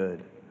own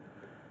good.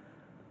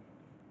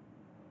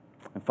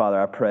 And Father,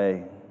 I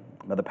pray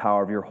by the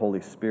power of Your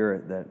Holy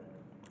Spirit that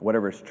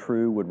whatever is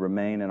true would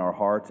remain in our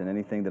hearts, and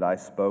anything that I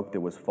spoke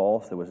that was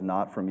false, that was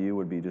not from You,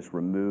 would be just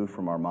removed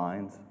from our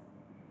minds.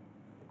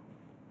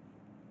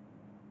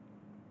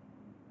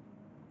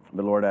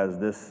 But Lord, as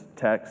this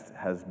text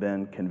has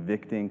been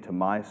convicting to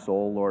my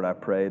soul, Lord, I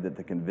pray that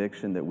the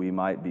conviction that we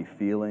might be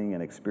feeling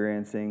and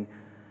experiencing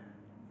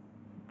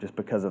just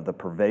because of the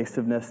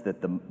pervasiveness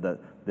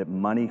that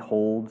money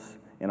holds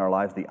in our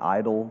lives, the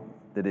idol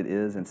that it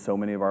is in so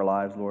many of our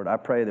lives, Lord, I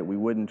pray that we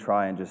wouldn't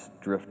try and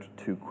just drift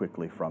too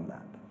quickly from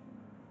that.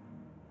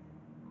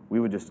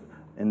 We would just,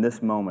 in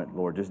this moment,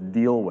 Lord, just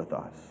deal with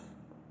us.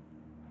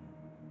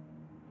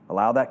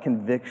 Allow that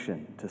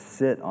conviction to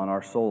sit on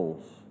our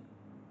souls.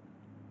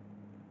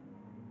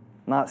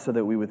 Not so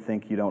that we would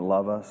think You don't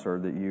love us or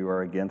that You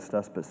are against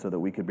us, but so that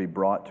we could be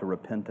brought to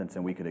repentance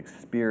and we could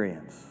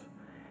experience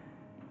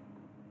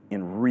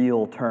in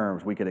real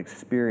terms, we could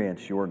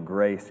experience Your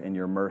grace and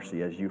Your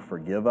mercy as You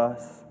forgive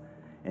us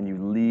and You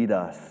lead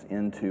us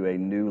into a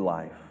new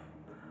life,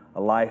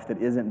 a life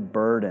that isn't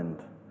burdened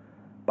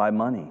by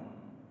money,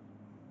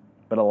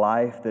 but a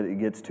life that it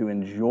gets to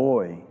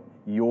enjoy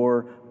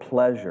Your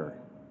pleasure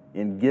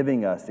in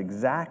giving us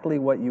exactly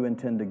what You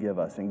intend to give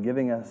us and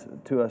giving us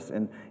to us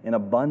in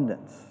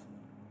abundance.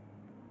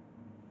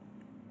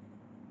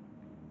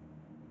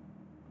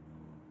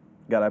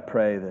 God, I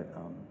pray that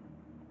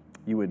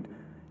you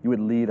would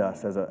lead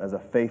us as a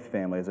faith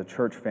family, as a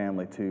church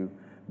family, to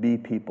be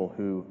people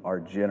who are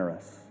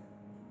generous,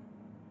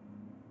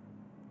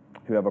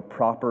 who have a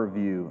proper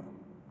view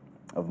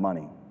of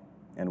money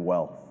and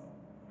wealth,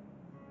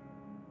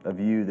 a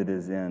view that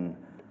is in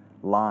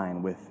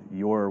line with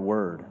Your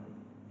word.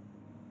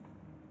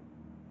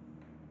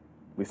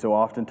 We so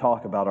often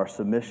talk about our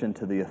submission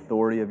to the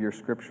authority of Your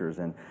scriptures,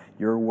 and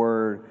Your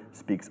word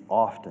speaks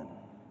often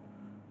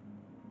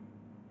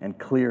and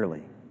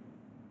clearly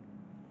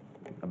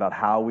about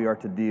how we are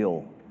to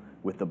deal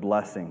with the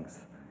blessings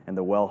and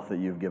the wealth that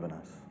You've given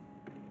us.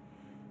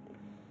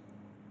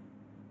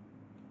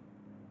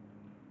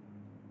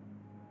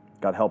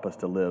 God, help us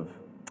to live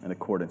in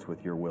accordance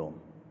with Your will.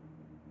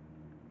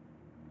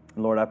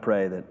 Lord, I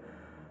pray that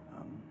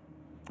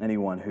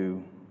anyone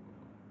who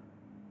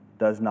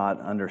does not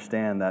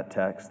understand that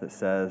text that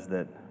says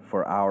that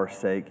for our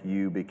sake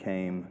You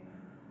became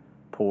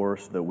poor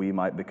so that we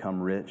might become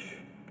rich,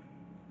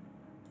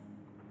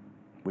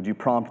 would You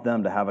prompt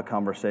them to have a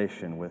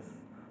conversation with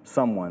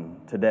someone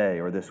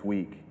today or this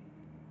week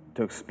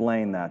to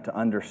explain that, to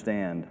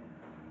understand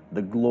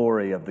the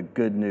glory of the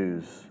good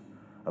news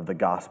of the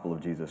gospel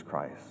of Jesus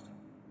Christ.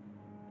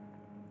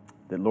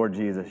 That, Lord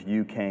Jesus,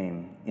 You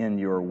came in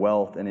Your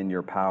wealth and in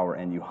Your power,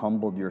 and You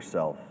humbled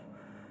Yourself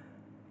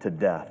to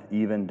death,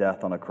 even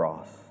death on a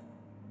cross,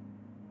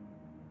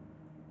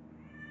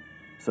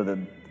 so that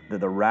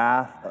the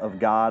wrath of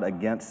God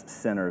against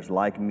sinners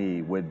like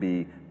me would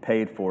be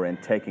paid for and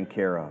taken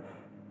care of.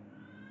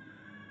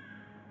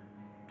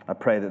 I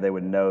pray that they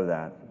would know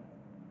that.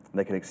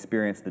 They could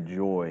experience the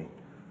joy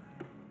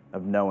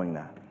of knowing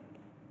that.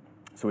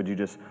 So would You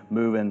just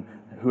move in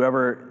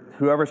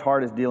whoever's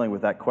heart is dealing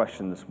with that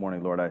question this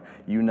morning, Lord,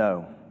 You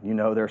know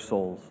their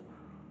souls.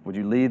 Would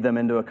You lead them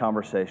into a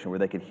conversation where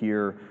they could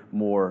hear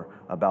more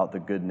about the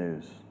good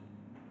news,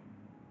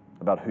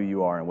 about who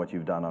You are and what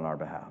You've done on our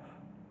behalf.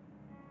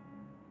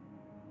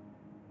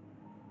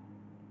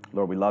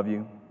 Lord, we love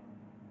You.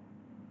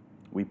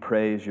 We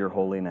praise Your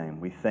holy name.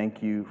 We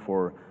thank You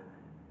for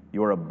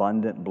Your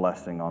abundant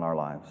blessing on our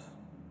lives.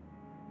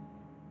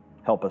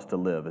 Help us to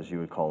live as You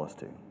would call us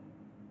to,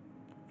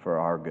 for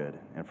our good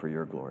and for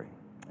Your glory.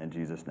 In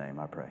Jesus' name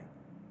I pray.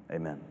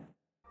 Amen.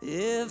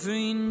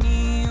 Every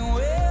knee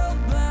will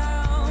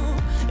bow,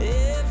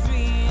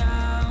 every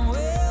eye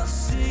will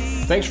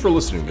see. Thanks for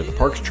listening to the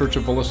Parks Church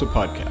of Melissa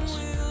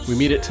podcast. We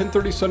meet at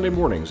 10:30 Sunday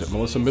mornings at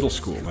Melissa Middle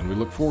School, and we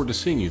look forward to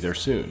seeing you there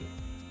soon.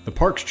 The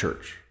Parks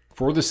Church,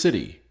 for the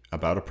city,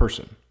 about a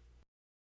person.